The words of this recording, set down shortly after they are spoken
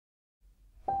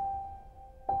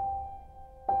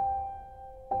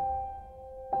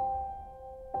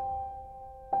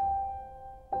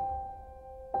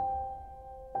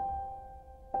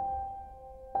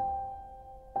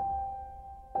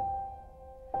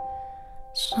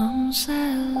Some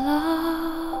say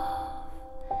love,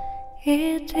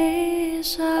 it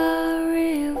is a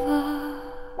river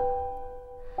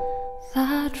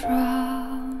that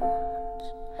drowns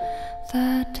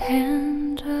the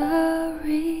tender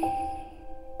reed.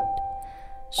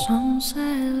 Some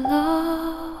say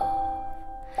love,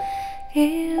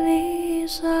 it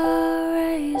is a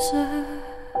razor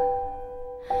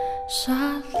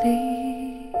that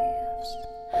leaves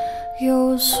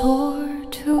your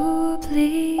sword to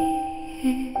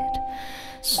bleed.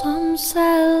 Some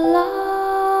say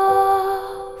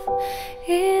love,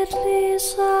 it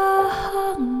leaves a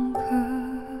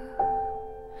hunger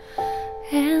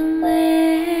and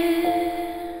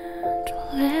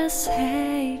endless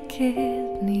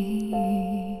aching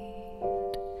need.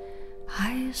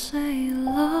 I say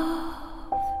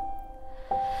love,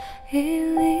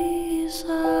 it leaves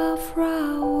a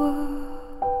flower,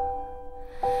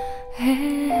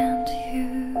 and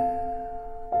you,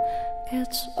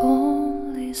 it's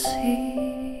only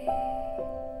seed.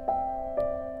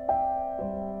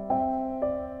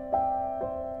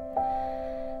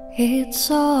 It's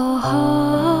so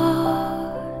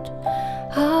hard,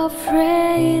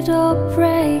 afraid of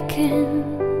breaking,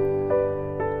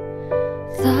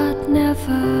 that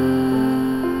never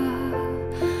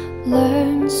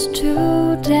learns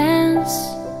to dance.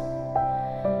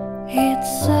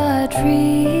 It's a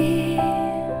dream,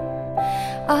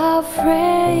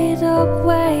 afraid of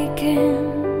waking,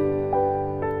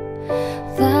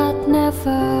 that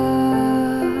never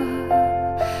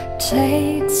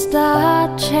takes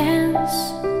that chance.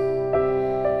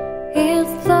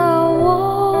 It's the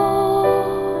one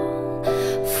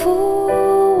who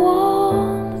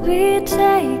won't be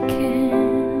taken,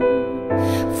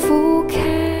 who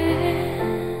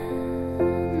cannot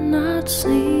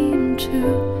seem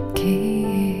to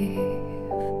give,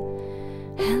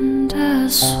 and a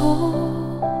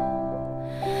soul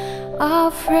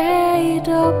afraid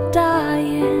of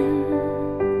dying,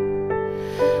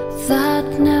 that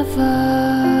never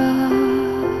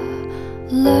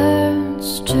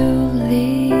learns to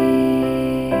live.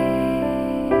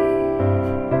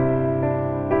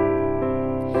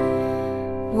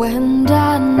 When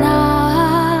the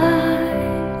night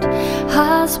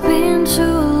has been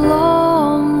too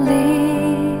lonely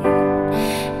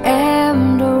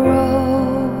and the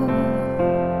road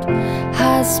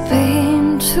has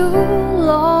been too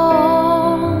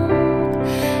long,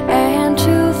 and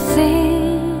to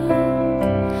think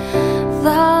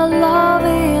that love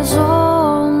is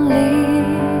only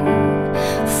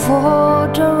for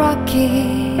the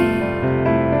lucky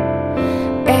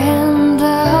and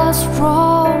the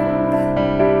strong,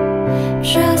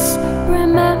 just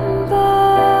remember,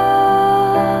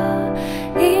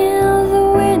 in the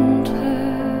winter,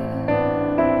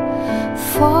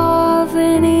 far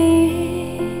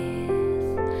beneath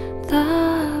the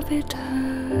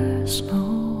bitter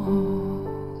snows,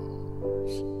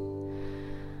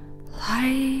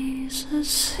 lies a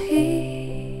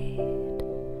seed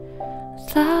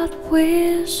that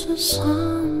wears the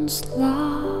sun's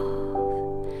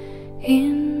love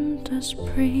in the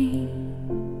spring,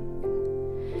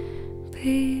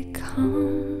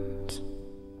 becomes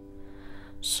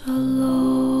so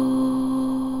low.